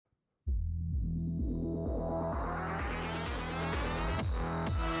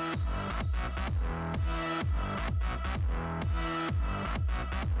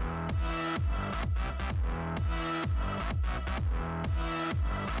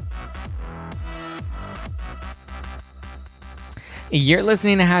You're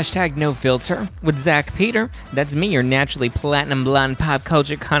listening to Hashtag No Filter with Zach Peter. That's me, your naturally platinum blonde pop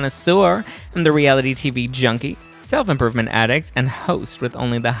culture connoisseur. I'm the reality TV junkie, self-improvement addict, and host with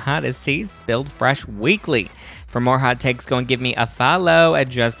only the hottest tea spilled fresh weekly. For more hot takes, go and give me a follow at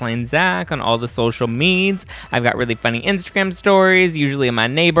Just Plain Zach on all the social medias. I've got really funny Instagram stories, usually of my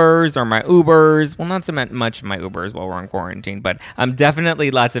neighbors or my Ubers. Well, not so much of my Ubers while we're on quarantine, but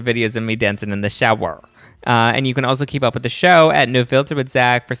definitely lots of videos of me dancing in the shower. And you can also keep up with the show at No Filter with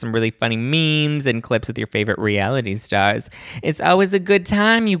Zach for some really funny memes and clips with your favorite reality stars. It's always a good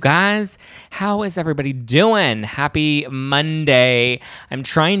time, you guys. How is everybody doing? Happy Monday. I'm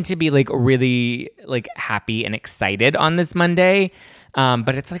trying to be really happy and excited on this Monday.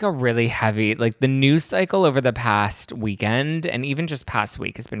 But it's a really heavy, the news cycle over the past weekend and even just past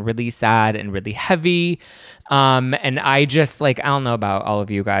week has been really sad and really heavy. And I just I don't know about all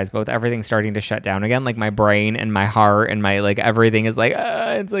of you guys, but with everything starting to shut down again, my brain and my heart and my everything is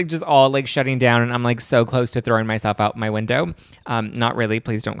it's just all shutting down. And I'm so close to throwing myself out my window. Not really.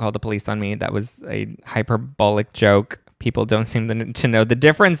 Please don't call the police on me. That was a hyperbolic joke. People don't seem to know the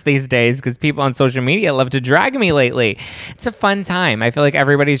difference these days because people on social media love to drag me lately. It's a fun time. I feel like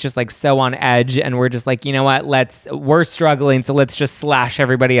everybody's just so on edge and we're just you know what, we're struggling, so let's just slash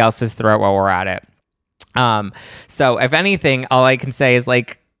everybody else's throat while we're at it. So if anything, all I can say is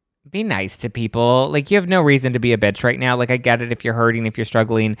be nice to people. You have no reason to be a bitch right now. I get it if you're hurting, if you're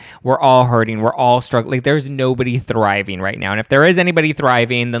struggling. We're all hurting. We're all struggling. There's nobody thriving right now. And if there is anybody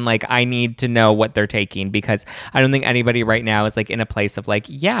thriving, then I need to know what they're taking because I don't think anybody right now is in a place of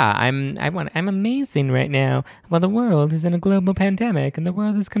yeah, I'm amazing right now. Well, the world is in a global pandemic and the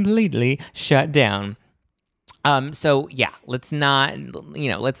world is completely shut down. So yeah, let's not,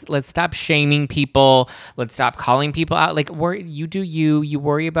 let's stop shaming people. Let's stop calling people out. You do you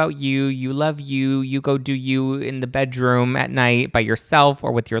worry about you love you go do you in the bedroom at night by yourself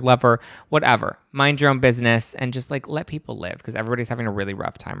or with your lover, whatever. Mind your own business and just let people live because everybody's having a really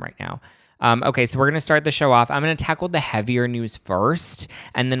rough time right now. Okay, so we're going to start the show off. I'm going to tackle the heavier news first,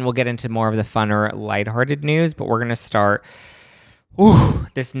 and then we'll get into more of the funner, lighthearted news, but we're going to start...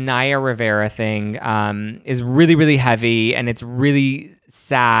 this Naya Rivera thing is really, really heavy and it's really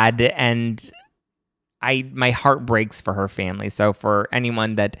sad and my heart breaks for her family. So for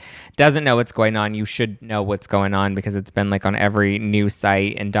anyone that doesn't know what's going on, you should know what's going on because it's been on every news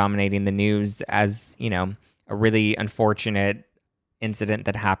site and dominating the news as, a really unfortunate incident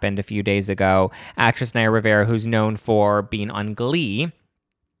that happened a few days ago. Actress Naya Rivera, who's known for being on Glee,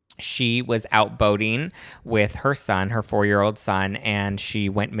 she was out boating with her son, her 4-year-old son, and she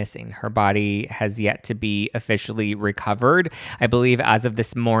went missing. Her body has yet to be officially recovered. I believe as of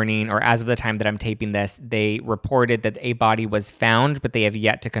this morning, or as of the time that I'm taping this, they reported that a body was found, but they have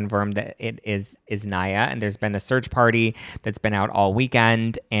yet to confirm that it is Naya. And there's been a search party that's been out all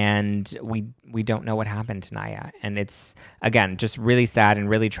weekend, and we don't know what happened to Naya. And it's, again, just really sad and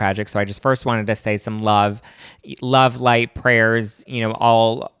really tragic. So I just first wanted to say some love, light, prayers,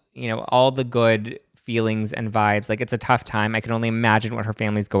 all the good feelings and vibes. It's a tough time. I can only imagine what her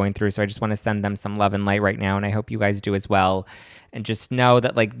family's going through. So I just want to send them some love and light right now. And I hope you guys do as well. And just know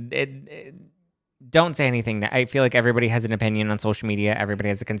that don't say anything. I feel like everybody has an opinion on social media. Everybody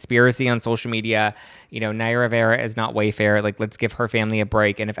has a conspiracy on social media. Naya Rivera is not Wayfair. Let's give her family a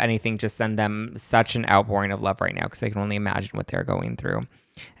break. And if anything, just send them such an outpouring of love right now because I can only imagine what they're going through.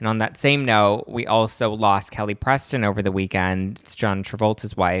 And on that same note, we also lost Kelly Preston over the weekend. It's John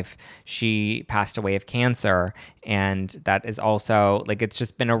Travolta's wife. She passed away of cancer. And that is also, it's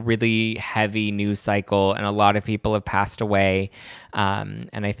just been a really heavy news cycle. And a lot of people have passed away.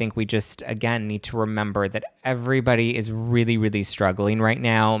 And I think we just, again, need to remember that everybody is really, really struggling right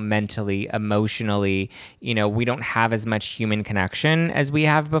now, mentally, emotionally. We don't have as much human connection as we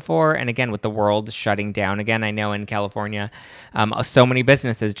have before. And again, with the world shutting down again, I know in California, so many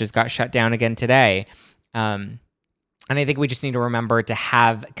businesses just got shut down again today. And I think we just need to remember to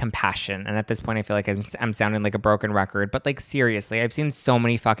have compassion. And at this point, I feel like I'm sounding like a broken record. But seriously, I've seen so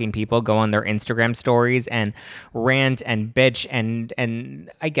many fucking people go on their Instagram stories and rant and bitch.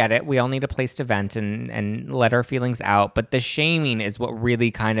 And I get it. We all need a place to vent and let our feelings out. But the shaming is what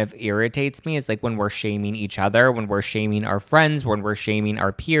really kind of irritates me. Is when we're shaming each other, when we're shaming our friends, when we're shaming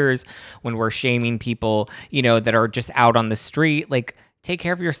our peers, when we're shaming people, that are just out on the street. Take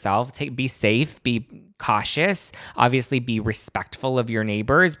care of yourself. Be safe. Be cautious. Obviously, be respectful of your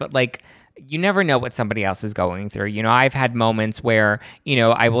neighbors, but like, you never know what somebody else is going through. You know, I've had moments where, you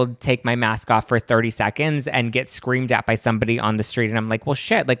know, I will take my mask off for 30 seconds and get screamed at by somebody on the street. And I'm like, well,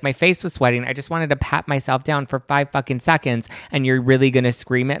 shit, like my face was sweating. I just wanted to pat myself down for 5 fucking seconds. And you're really going to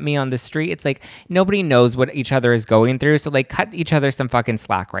scream at me on the street? It's like, nobody knows what each other is going through. So like, cut each other some fucking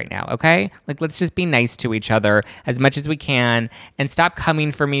slack right now. Okay. Like, let's just be nice to each other as much as we can and stop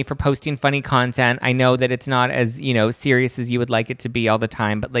coming for me for posting funny content. I know that it's not as, you know, serious as you would like it to be all the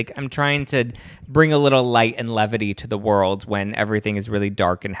time, but like, I'm trying to bring a little light and levity to the world when everything is really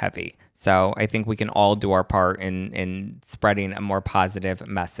dark and heavy. So I think we can all do our part in spreading a more positive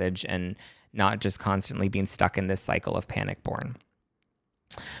message and not just constantly being stuck in this cycle of panic porn.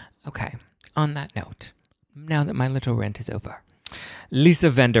 Okay, on that note, now that my little rant is over, Lisa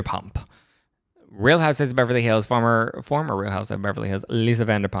Vanderpump, Real Housewives of Beverly Hills, former Real Housewives of Beverly Hills, Lisa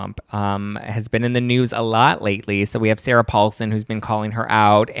Vanderpump, has been in the news a lot lately. So we have Sarah Paulson, who's been calling her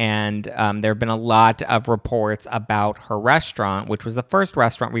out, and there have been a lot of reports about her restaurant, which was the first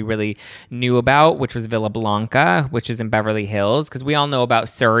restaurant we really knew about, which was Villa Blanca, which is in Beverly Hills, because we all know about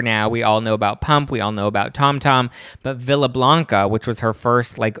Sir now, we all know about Pump, we all know about Tom Tom, but Villa Blanca, which was her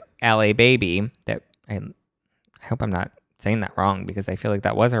first like LA baby, that I hope I'm not saying that wrong because I feel like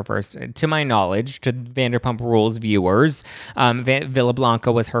that was her first, to my knowledge, to Vanderpump Rules viewers. Villa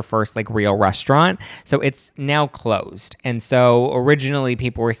Blanca was her first like real restaurant. So it's now closed. And so originally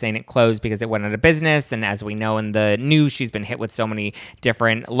people were saying it closed because it went out of business. And as we know in the news, she's been hit with so many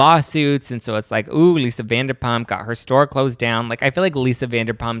different lawsuits. And so it's like, ooh, Lisa Vanderpump got her store closed down. Like, I feel like Lisa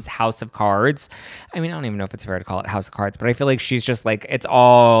Vanderpump's House of Cards, I mean, I don't even know if it's fair to call it House of Cards, but I feel like she's just like, it's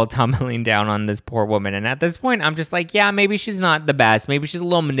all tumbling down on this poor woman. And at this point, I'm just like, yeah, maybe she's not the best. Maybe she's a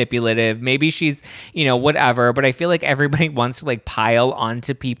little manipulative. Maybe she's, you know, whatever. But I feel like everybody wants to like pile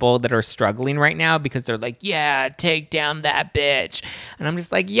onto people that are struggling right now because they're like, yeah, take down that bitch. And I'm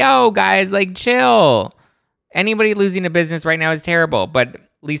just like, yo, guys, like chill. Anybody losing a business right now is terrible. But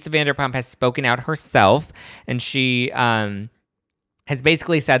Lisa Vanderpump has spoken out herself, and she has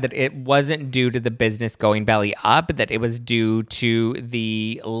basically said that it wasn't due to the business going belly up, that it was due to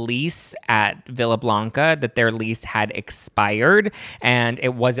the lease at Villa Blanca, that their lease had expired and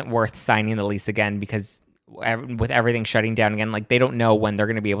it wasn't worth signing the lease again because with everything shutting down again, like they don't know when they're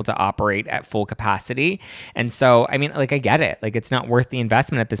going to be able to operate at full capacity. And so, I mean, like I get it. Like it's not worth the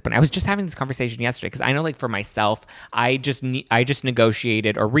investment at this point. I was just having this conversation yesterday because I know like for myself, I just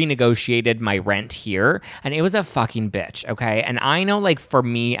negotiated or renegotiated my rent here and it was a fucking bitch. Okay. And I know like for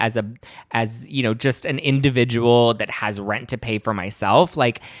me as you know, just an individual that has rent to pay for myself,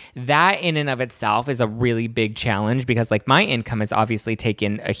 like that in and of itself is a really big challenge because like my income has obviously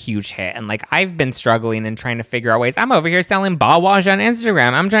taken a huge hit. And like I've been struggling and trying to figure out ways. I'm over here selling ball wash on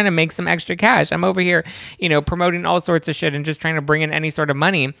Instagram. I'm trying to make some extra cash. I'm over here, you know, promoting all sorts of shit and just trying to bring in any sort of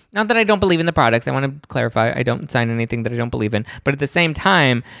money. Not that I don't believe in the products. I want to clarify. I don't sign anything that I don't believe in. But at the same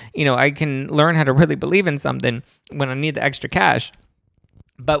time, you know, I can learn how to really believe in something when I need the extra cash.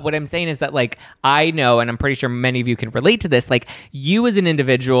 But what I'm saying is that, like, I know, and I'm pretty sure many of you can relate to this, like, you as an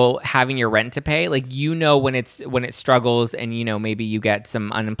individual having your rent to pay, like, you know when it struggles and, you know, maybe you get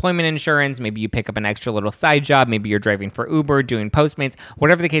some unemployment insurance, maybe you pick up an extra little side job, maybe you're driving for Uber, doing Postmates,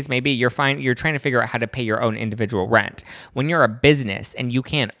 whatever the case may be, you're trying to figure out how to pay your own individual rent. When you're a business and you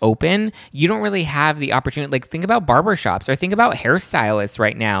can't open, you don't really have the opportunity. Like, think about barbershops or think about hairstylists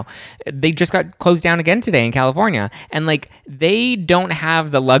right now. They just got closed down again today in California. And, like, they don't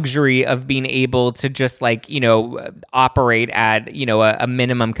have the luxury of being able to just like, you know, operate at, you know, a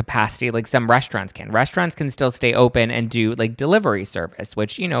minimum capacity like some restaurants can. Restaurants can still stay open and do like delivery service,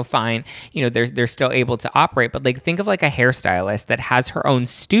 which, you know, fine, you know, they're still able to operate. But like, think of like a hairstylist that has her own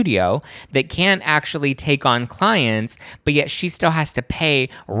studio that can't actually take on clients, but yet she still has to pay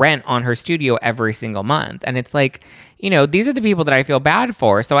rent on her studio every single month. And it's like, you know, these are the people that I feel bad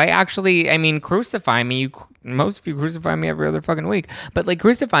for. So I mean, crucify me. Most of you crucify me every other fucking week. But like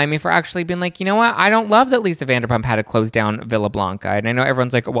crucify me for actually being like, you know what? I don't love that Lisa Vanderpump had to close down Villa Blanca. And I know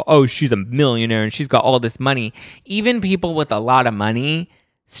everyone's like, well, oh, she's a millionaire and she's got all this money. Even people with a lot of money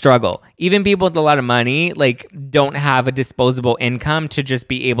struggle. Even people with a lot of money, like, don't have a disposable income to just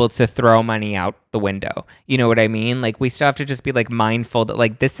be able to throw money out the window. You know what I mean? Like, we still have to just be like mindful that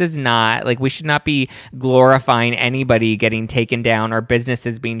like, this is not like, we should not be glorifying anybody getting taken down or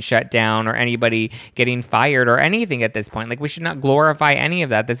businesses being shut down or anybody getting fired or anything at this point. Like, we should not glorify any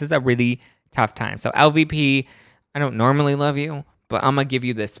of that. This is a really tough time. So LVP, I don't normally love you, but I'm going to give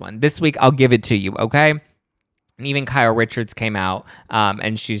you this one. This week, I'll give it to you, okay? And even Kyle Richards came out,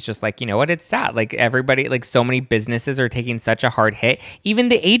 and she's just like, you know what? It's sad. Like everybody, like so many businesses are taking such a hard hit. Even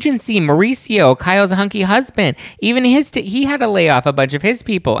the agency, Mauricio, Kyle's hunky husband, even he had to lay off a bunch of his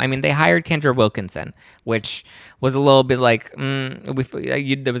people. I mean, they hired Kendra Wilkinson, which was a little bit like,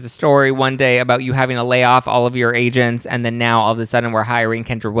 there was a story one day about you having to lay off all of your agents, and then now all of a sudden we're hiring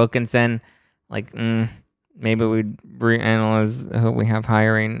Kendra Wilkinson. Like, maybe we'd reanalyze who we have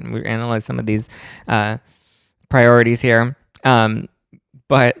hiring. We analyze some of these priorities here.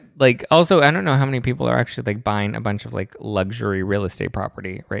 But like also, I don't know how many people are actually like buying a bunch of like luxury real estate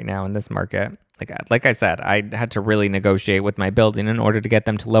property right now in this market. Like I said, I had to really negotiate with my building in order to get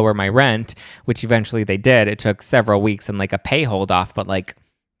them to lower my rent, which eventually they did. It took several weeks and like a pay hold off, but like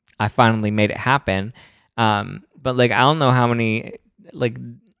I finally made it happen. But like I don't know how many like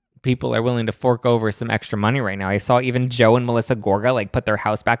people are willing to fork over some extra money right now. I saw even Joe and Melissa Gorga like put their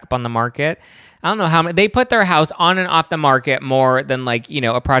house back up on the market. I don't know how many, they put their house on and off the market more than like, you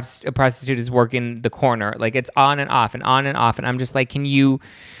know, a prostitute is working the corner. Like it's on and off and on and off. And I'm just like, can you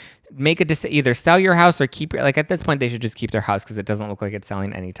make a decision, either sell your house or keep your, like at this point they should just keep their house because it doesn't look like it's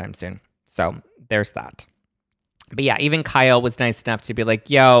selling anytime soon. So there's that. But yeah, even Kyle was nice enough to be like,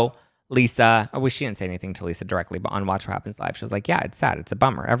 yo, Lisa, I wish she didn't say anything to Lisa directly, but on Watch What Happens Live, she was like, yeah, it's sad. It's a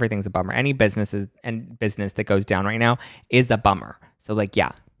bummer. Everything's a bummer. Any business that goes down right now is a bummer. So like,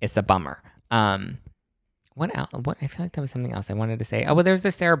 yeah, it's a bummer. What else? I feel like that was something else I wanted to say. Oh, well, there's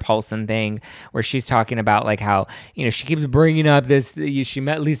the Sarah Paulson thing where she's talking about like how, you know, she keeps bringing up this, she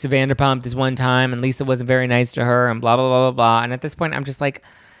met Lisa Vanderpump this one time and Lisa wasn't very nice to her and blah, blah, blah, blah, blah. And at this point, I'm just like,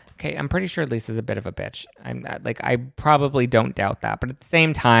 okay, I'm pretty sure Lisa's a bit of a bitch. I probably don't doubt that. But at the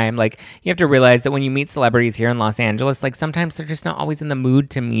same time, like, you have to realize that when you meet celebrities here in Los Angeles, like, sometimes they're just not always in the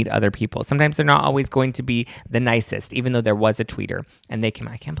mood to meet other people. Sometimes they're not always going to be the nicest, even though there was a tweeter. And I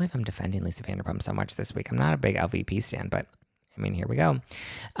can't believe I'm defending Lisa Vanderpump so much this week. I'm not a big LVP stan, but I mean, here we go.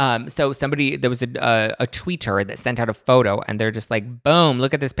 So there was a tweeter that sent out a photo, and they're just like, boom,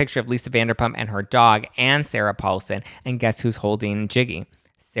 look at this picture of Lisa Vanderpump and her dog and Sarah Paulson. And guess who's holding Jiggy?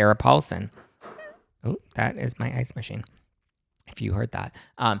 Sarah Paulson. Oh, that is my ice machine, if you heard that.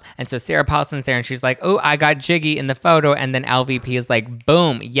 And so Sarah Paulson's there, and she's like, oh, I got Jiggy in the photo. And then LVP is like,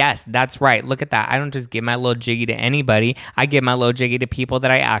 boom, yes, that's right. Look at that. I don't just give my little Jiggy to anybody. I give my little Jiggy to people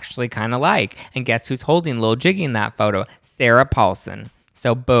that I actually kind of like. And guess who's holding little Jiggy in that photo? Sarah Paulson.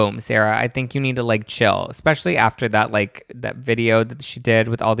 So boom, Sarah, I think you need to like chill, especially after that video that she did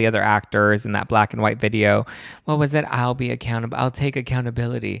with all the other actors in that black and white video. What was it? I'll be accountable. I'll take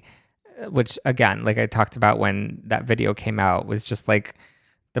accountability, which again, like I talked about when that video came out, was just like,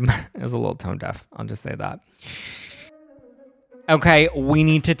 it was a little tone deaf. I'll just say that. Okay, we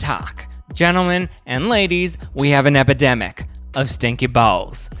need to talk. Gentlemen and ladies, we have an epidemic of stinky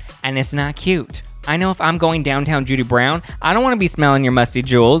balls, and it's not cute. I know if I'm going downtown Judy Brown, I don't want to be smelling your musty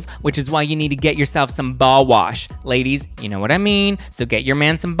jewels, which is why you need to get yourself some ball wash. Ladies, you know what I mean, so get your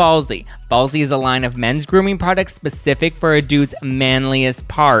man some Ballsy. Ballsy is a line of men's grooming products specific for a dude's manliest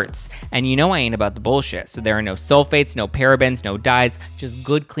parts. And you know I ain't about the bullshit, so there are no sulfates, no parabens, no dyes, just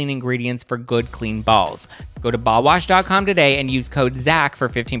good clean ingredients for good clean balls. Go to ballwash.com today and use code ZACK for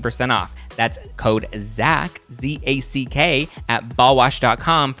 15% off. That's code ZACK, Z-A-C-K, at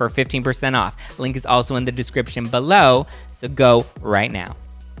ballwash.com for 15% off. Link is also in the description below, so go right now.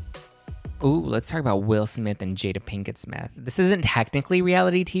 Ooh, let's talk about Will Smith and Jada Pinkett Smith. This isn't technically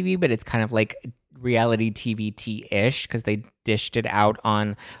reality TV, but it's kind of like reality TV-ish because they dished it out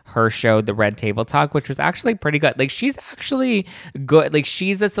on her show, The Red Table Talk, which was actually pretty good. Like, she's actually good. Like,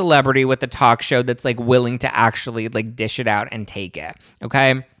 she's a celebrity with a talk show that's like willing to actually like dish it out and take it.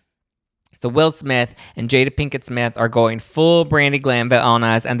 Okay. So Will Smith and Jada Pinkett Smith are going full Brandy Glanville on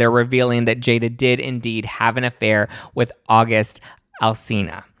us, and they're revealing that Jada did indeed have an affair with August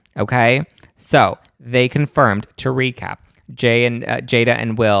Alsina. Okay? So they confirmed, to recap, Jada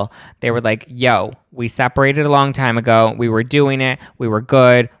and Will, they were like, yo, we separated a long time ago. We were doing it. We were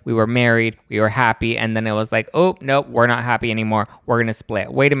good. We were married. We were happy. And then it was like, oh, nope, we're not happy anymore. We're going to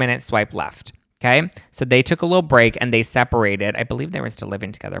split. Wait a minute, swipe left. Okay, so they took a little break and they separated. I believe they were still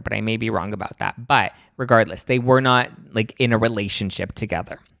living together, but I may be wrong about that. But regardless, they were not like in a relationship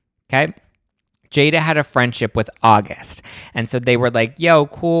together. Okay, Jada had a friendship with August. And so they were like, yo,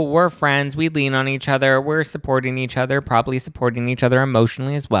 cool, we're friends. We lean on each other. We're supporting each other, probably supporting each other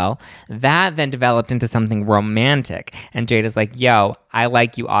emotionally as well. That then developed into something romantic. And Jada's like, yo, I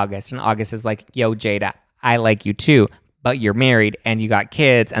like you, August. And August is like, yo, Jada, I like you too. but you're married and you got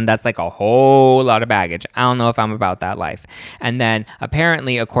kids, and that's like a whole lot of baggage. I don't know if I'm about that life. And then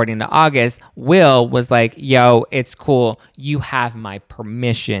apparently, according to August, Will was like, yo, it's cool. You have my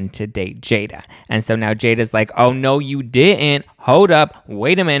permission to date Jada. And so now Jada's like, oh, no, you didn't. Hold up.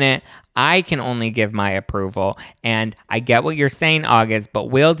 Wait a minute. I can only give my approval. And I get what you're saying, August, but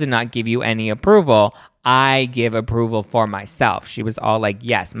Will did not give you any approval. I give approval for myself. She was all like,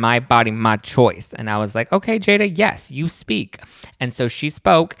 yes, my body, my choice. And I was like, okay, Jada, yes, you speak. And so she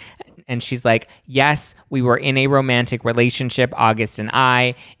spoke and she's like, yes, we were in a romantic relationship, August and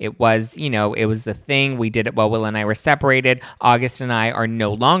I. It was, it was the thing. We did it while Will and I were separated. August and I are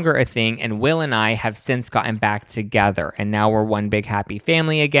no longer a thing. And Will and I have since gotten back together. And now we're one big happy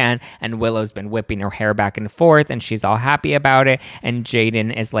family again. And Willow's been whipping her hair back and forth and she's all happy about it. And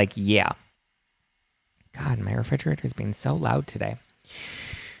Jaden is like, yeah. God, my refrigerator is being so loud today.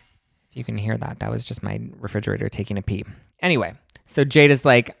 If you can hear that, that was just my refrigerator taking a pee. Anyway, so Jada's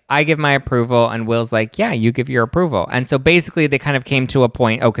like, I give my approval, and Will's like, yeah, you give your approval. And so basically they kind of came to a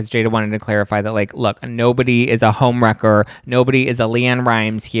point, because Jada wanted to clarify that, like, look, nobody is a homewrecker, nobody is a Leanne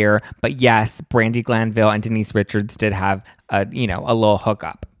Rimes here, but yes, Brandi Glanville and Denise Richards did have a little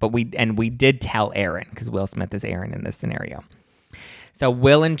hookup. But we did tell Aaron, because Will Smith is Aaron in this scenario. So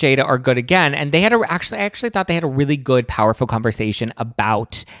Will and Jada are good again, and they had I actually thought they had a really good, powerful conversation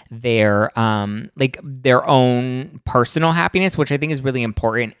about their their own personal happiness, which I think is really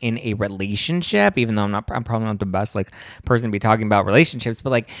important in a relationship. Even though I'm probably not the best person to be talking about relationships,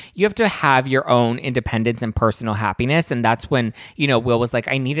 but you have to have your own independence and personal happiness, and that's when Will was like,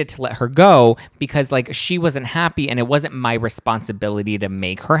 I needed to let her go because she wasn't happy, and it wasn't my responsibility to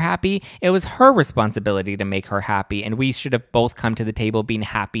make her happy. It was her responsibility to make her happy, and we should have both come to the table being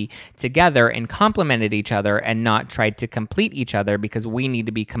happy together and complemented each other and not tried to complete each other, because we need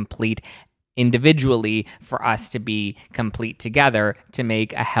to be complete individually for us to be complete together to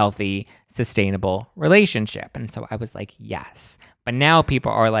make a healthy, sustainable relationship. And so I was like, yes. But now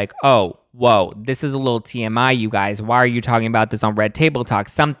people are like, oh, whoa, this is a little TMI, you guys. Why are you talking about this on Red Table Talk?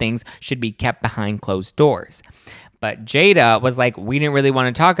 Some things should be kept behind closed doors. But Jada was like, we didn't really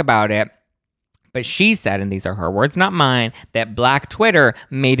want to talk about it. But she said, and these are her words, not mine, that Black Twitter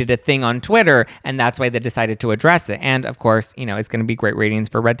made it a thing on Twitter, and that's why they decided to address it. And of course, it's going to be great ratings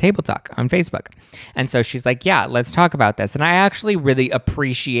for Red Table Talk on Facebook. And so she's like, yeah, let's talk about this. And I actually really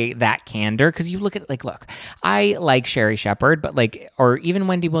appreciate that candor, because you look at, look, I like Sherry Shepherd, but or even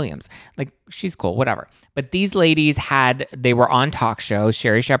Wendy Williams, she's cool, whatever. But these ladies they were on talk shows.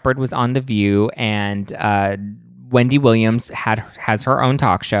 Sherry Shepherd was on The View, and Wendy Williams has her own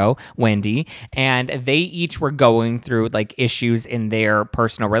talk show, Wendy, and they each were going through issues in their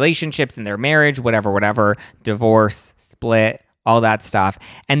personal relationships, in their marriage, whatever, divorce, split, all that stuff.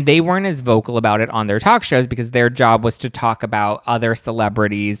 And they weren't as vocal about it on their talk shows because their job was to talk about other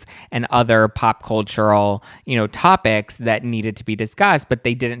celebrities and other pop cultural, topics that needed to be discussed, but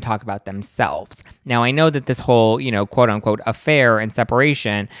they didn't talk about themselves. Now, I know that this whole, quote unquote affair and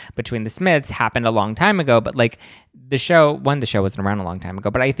separation between the Smiths happened a long time ago, but the show wasn't around a long time ago,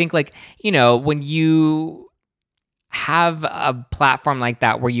 but I think when you have a platform like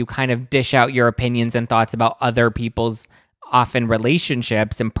that where you kind of dish out your opinions and thoughts about other people's often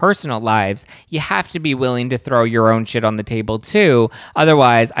relationships and personal lives, you have to be willing to throw your own shit on the table too.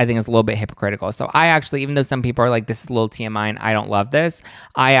 Otherwise, I think it's a little bit hypocritical. So I actually, even though some people are like, this is a little TMI and I don't love this,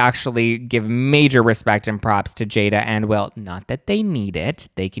 I actually give major respect and props to Jada and Will. Not that they need it.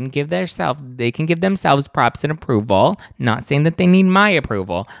 They can give themselves props and approval. Not saying that they need my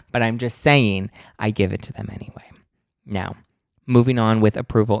approval, but I'm just saying I give it to them anyway. Now, moving on with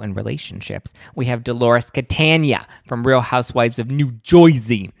approval in relationships, we have Dolores Catania from Real Housewives of New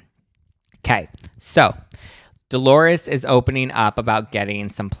Jersey. Okay, so Dolores is opening up about getting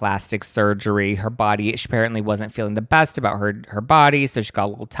some plastic surgery. Her body, she apparently wasn't feeling the best about her body, so she got a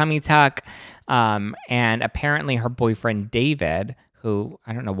little tummy tuck. And apparently her boyfriend David, who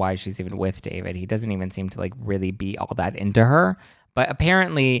I don't know why she's even with David, he doesn't even seem to really be all that into her. But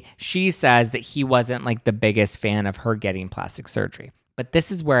apparently she says that he wasn't the biggest fan of her getting plastic surgery. But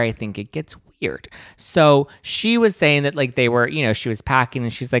this is where I think it gets weird. So she was saying that they were, she was packing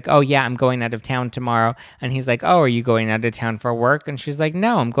and she's like, oh yeah, I'm going out of town tomorrow. And he's like, oh, are you going out of town for work? And she's like,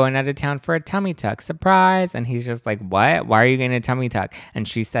 no, I'm going out of town for a tummy tuck. Surprise. And he's just like, what? Why are you getting a tummy tuck? And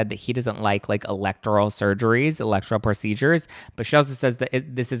she said that he doesn't like electoral procedures. But she also says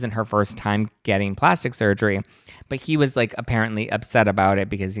that this isn't her first time getting plastic surgery. But he was apparently upset about it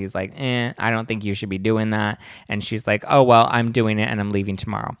because he's like, I don't think you should be doing that. And she's like, oh, well, I'm doing it and I'm leaving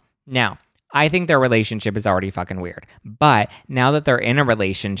tomorrow. Now, I think their relationship is already fucking weird. But now that they're in a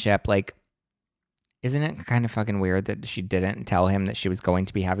relationship, isn't it kind of fucking weird that she didn't tell him that she was going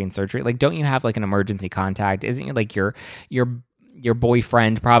to be having surgery? Like, don't you have like an emergency contact? Isn't you like your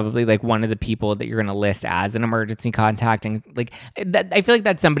boyfriend probably like one of the people that you're going to list as an emergency contact? And like that, I feel like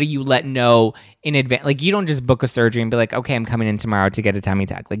that's somebody you let know in advance. Like, you don't just book a surgery and be like, okay, I'm coming in tomorrow to get a tummy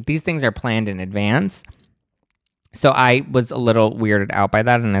tuck. Like, these things are planned in advance. So I was a little weirded out by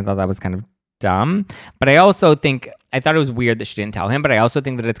that, and I thought that was kind of dumb. But I also think, I thought it was weird that she didn't tell him, but I also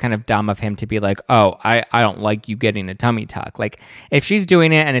think that it's kind of dumb of him to be like, oh, I don't like you getting a tummy tuck. Like, if she's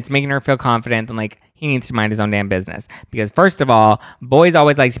doing it and it's making her feel confident, then like, he needs to mind his own damn business. Because first of all, boys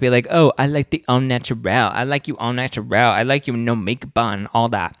always like to be like, oh, I like the au naturel. I like you au naturel. I like you no makeup on, all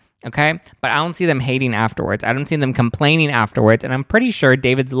that. Okay? But I don't see them hating afterwards. I don't see them complaining afterwards. And I'm pretty sure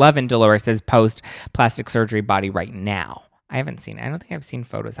David's loving Dolores' post-plastic surgery body right now. I haven't seen it. I don't think I've seen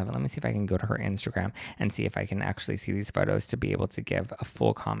photos of it. Let me see if I can go to her Instagram and see if I can actually see these photos to be able to give a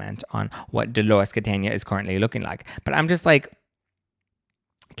full comment on what Dolores Catania is currently looking like. But I'm just like,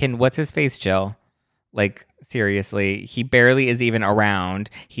 can what's his face chill? Like, seriously, he barely is even around.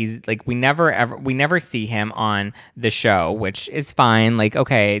 He's like, we never see him on the show, which is fine. Like,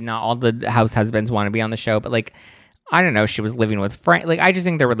 okay, not all the house husbands want to be on the show, but like, I don't know. She was living with Frank. Like, I just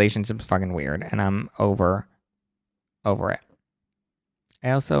think their relationship's fucking weird, and I'm over it.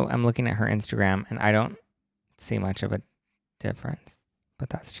 I'm looking at her Instagram, and I don't see much of a difference, but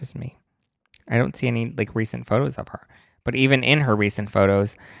that's just me. I don't see any like recent photos of her, but even in her recent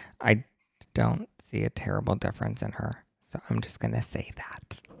photos, I don't see a terrible difference in her. So I'm just going to say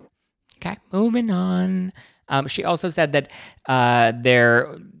that. Okay, moving on. She also said that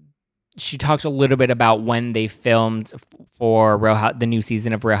she talked a little bit about when they filmed for the new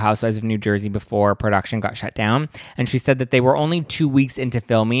season of Real Housewives of New Jersey before production got shut down. And she said that they were only 2 weeks into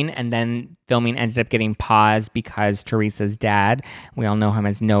filming, and then filming ended up getting paused because Teresa's dad, we all know him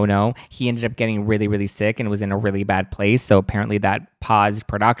as No-No, he ended up getting really, really sick and was in a really bad place. So apparently that paused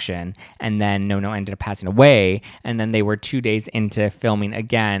production, and then No-No ended up passing away. And then they were 2 days into filming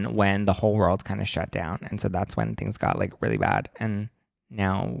again when the whole world kind of shut down. And so that's when things got like really bad. And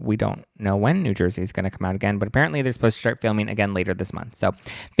now we don't know when New Jersey is going to come out again, but apparently they're supposed to start filming again later this month. So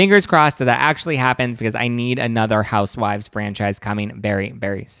fingers crossed that actually happens, because I need another Housewives franchise coming very,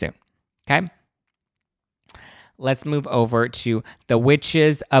 very soon. Okay? Let's move over to the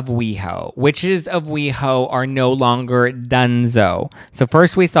Witches of WeHo. Witches of WeHo are no longer donezo. So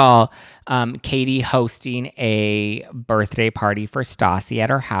first we saw Katie hosting a birthday party for Stassi at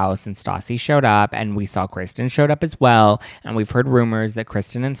her house, and Stassi showed up, and we saw Kristen showed up as well, and we've heard rumors that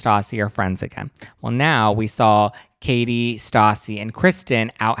Kristen and Stassi are friends again. Well, now we saw Katie, Stassi, and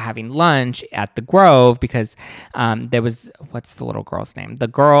Kristen out having lunch at the Grove, because there was, what's the little girl's name? The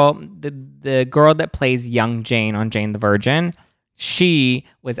girl that plays young Jane on Jane the Virgin. She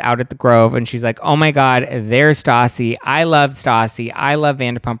was out at the Grove, and she's like, oh my God, there's Stassi. I love Stassi. I love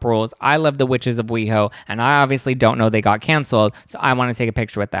Vanderpump Rules. I love the Witches of WeHo. And I obviously don't know they got canceled, so I want to take a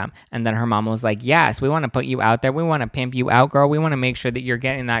picture with them. And then her mom was like, yes, we want to put you out there. We want to pimp you out, girl. We want to make sure that you're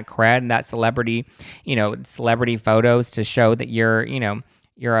getting that cred, that celebrity photos to show that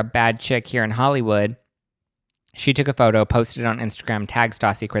you're a bad chick here in Hollywood. She took a photo, posted it on Instagram, tagged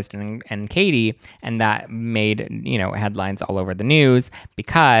Stassi, Kristen, and Katie, and that made, headlines all over the news,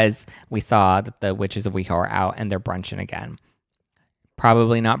 because we saw that the Witches of WeHo are out and they're brunching again.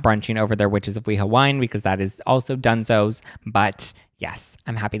 Probably not brunching over their Witches of WeHo wine, because that is also dunzos, but yes,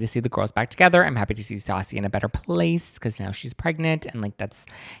 I'm happy to see the girls back together. I'm happy to see Stassi in a better place, because now she's pregnant, and that's,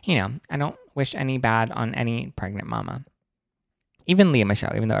 I don't wish any bad on any pregnant mama. Even Lea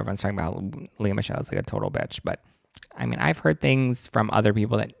Michele, even though everyone's talking about Lea Michele is like a total bitch. But, I mean, I've heard things from other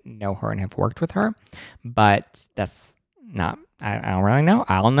people that know her and have worked with her. But that's not, I don't really know.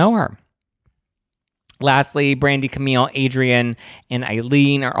 I'll know her. Lastly, Brandy, Camille, Adrian, and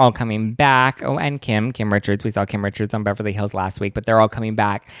Eileen are all coming back. Oh, and Kim Richards. We saw Kim Richards on Beverly Hills last week, but they're all coming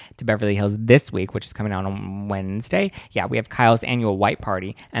back to Beverly Hills this week, which is coming out on Wednesday. Yeah, we have Kyle's annual white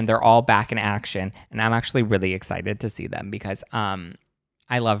party, and they're all back in action, and I'm actually really excited to see them, because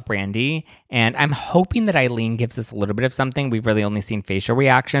I love Brandy, and I'm hoping that Eileen gives us a little bit of something. We've really only seen facial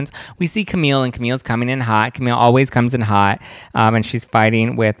reactions. We see Camille, and Camille's coming in hot. Camille always comes in hot, and she's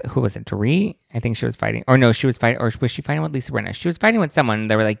fighting with, who was it, Dorit? I think she was fighting, or no, she was fighting, or was she fighting with Lisa Rinna? She was fighting with someone,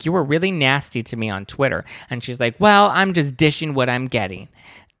 and they were like, you were really nasty to me on Twitter. And she's like, well, I'm just dishing what I'm getting.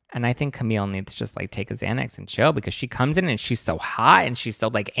 And I think Camille needs to just like take a Xanax and chill, because she comes in and she's so hot and she's so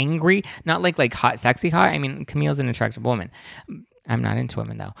like angry, not like hot, sexy hot. I mean, Camille's an attractive woman. I'm not into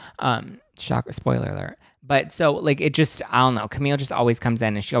women though. Spoiler alert. But so like it just, I don't know. Camille just always comes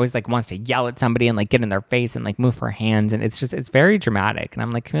in and she always like wants to yell at somebody and like get in their face and like move her hands. And it's very dramatic. And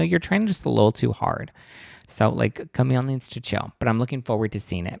I'm like, Camille, you're trying just a little too hard. So like Camille needs to chill, but I'm looking forward to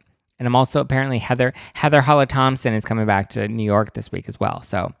seeing it. And I'm also apparently Heather Holla Thompson is coming back to New York this week as well.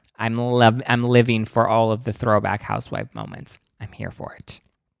 So I'm living for all of the throwback housewife moments. I'm here for it.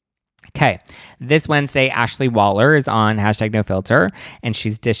 Okay, this Wednesday, Ashley Waller is on #NoFilter, and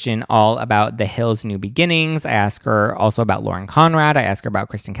she's dishing all about The Hill's new beginnings. I ask her also about Lauren Conrad. I ask her about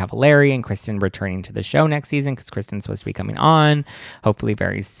Kristen Cavallari and Kristen returning to the show next season because Kristen's supposed to be coming on, hopefully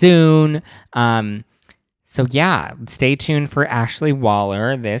very soon. So yeah, stay tuned for Ashley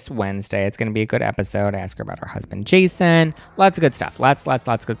Waller this Wednesday. It's going to be a good episode. I ask her about her husband, Jason. Lots of good stuff. Lots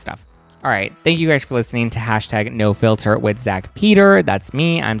of good stuff. All right. Thank you guys for listening to #NoFilter with Zach Peter. That's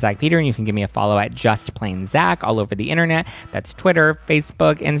me. I'm Zach Peter, and you can give me a follow at Just Plain Zach all over the internet. That's Twitter,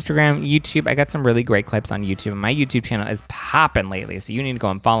 Facebook, Instagram, YouTube. I got some really great clips on YouTube, and my YouTube channel is popping lately, so you need to go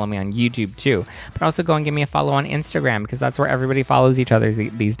and follow me on YouTube too. But also go and give me a follow on Instagram because that's where everybody follows each other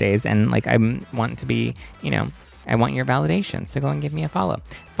these days, and like I want to be, I want your validation, so go and give me a follow.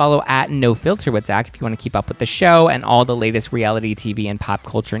 Follow at No Filter with Zach if you want to keep up with the show and all the latest reality TV and pop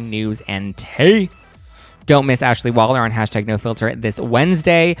culture news and tea. Don't miss Ashley Waller on #NoFilter this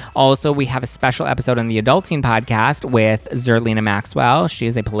Wednesday. Also, we have a special episode on the Adulting podcast with Zerlina Maxwell. She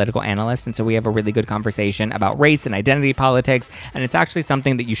is a political analyst, and so we have a really good conversation about race and identity politics, and it's actually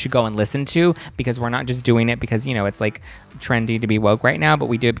something that you should go and listen to because we're not just doing it because, it's like trendy to be woke right now, but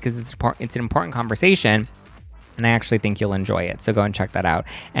we do it because it's an important conversation. And I actually think you'll enjoy it. So go and check that out.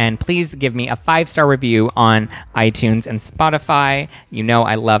 And please give me a 5-star review on iTunes and Spotify.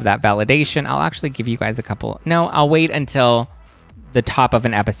 I love that validation. I'll actually give you guys I'll wait until the top of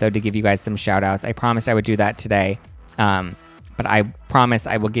an episode to give you guys some shout outs. I promised I would do that today. But I promise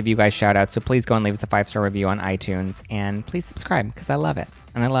I will give you guys shout outs. So please go and leave us a 5-star review on iTunes. And please subscribe because I love it.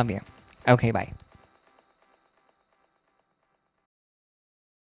 And I love you. Okay, bye.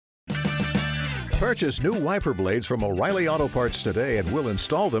 Purchase new wiper blades from O'Reilly Auto Parts today and we'll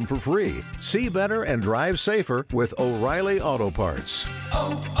install them for free. See better and drive safer with O'Reilly Auto Parts.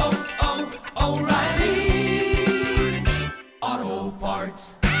 O'Reilly Auto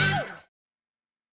Parts.